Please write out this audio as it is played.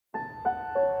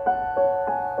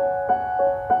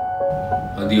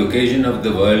the occasion of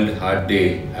the World Heart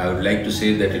Day, I would like to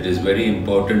say that it is very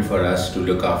important for us to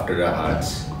look after our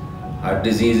hearts. Heart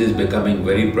disease is becoming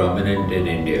very prominent in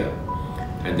India,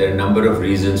 and there are a number of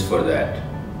reasons for that.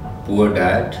 Poor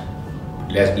diet,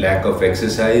 lack of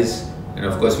exercise, and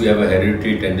of course we have a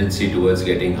hereditary tendency towards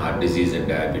getting heart disease and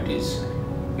diabetes.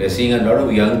 We are seeing a lot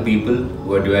of young people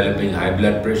who are developing high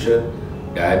blood pressure,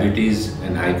 diabetes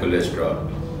and high cholesterol.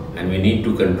 And we need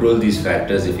to control these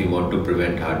factors if we want to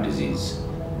prevent heart disease.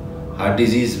 Heart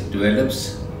disease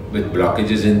develops with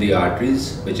blockages in the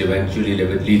arteries, which eventually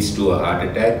leads to a heart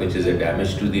attack, which is a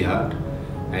damage to the heart.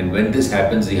 And when this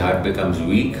happens, the heart becomes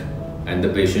weak and the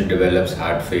patient develops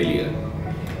heart failure.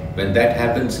 When that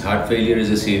happens, heart failure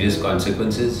is a serious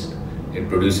consequences. It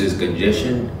produces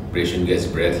congestion, patient gets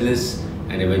breathless,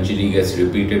 and eventually gets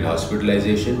repeated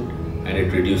hospitalization, and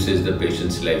it reduces the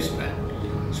patient's lifespan.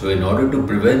 So in order to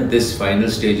prevent this final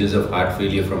stages of heart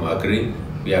failure from occurring,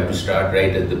 we have to start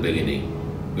right at the beginning,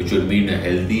 which would mean a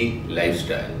healthy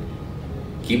lifestyle.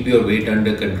 Keep your weight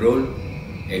under control,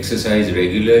 exercise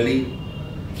regularly,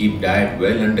 keep diet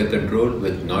well under control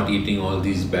with not eating all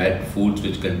these bad foods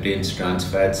which contains trans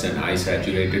fats and high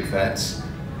saturated fats.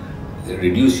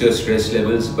 Reduce your stress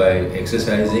levels by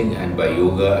exercising and by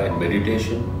yoga and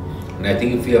meditation. And I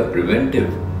think if we are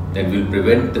preventive, then we'll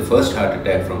prevent the first heart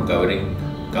attack from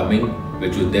coming,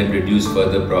 which would then reduce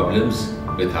further problems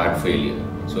with heart failure.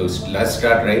 So let's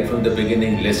start right from the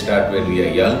beginning. Let's start when we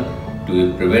are young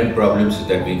to prevent problems so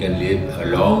that we can live a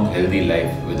long, healthy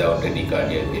life without any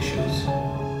cardiac issues.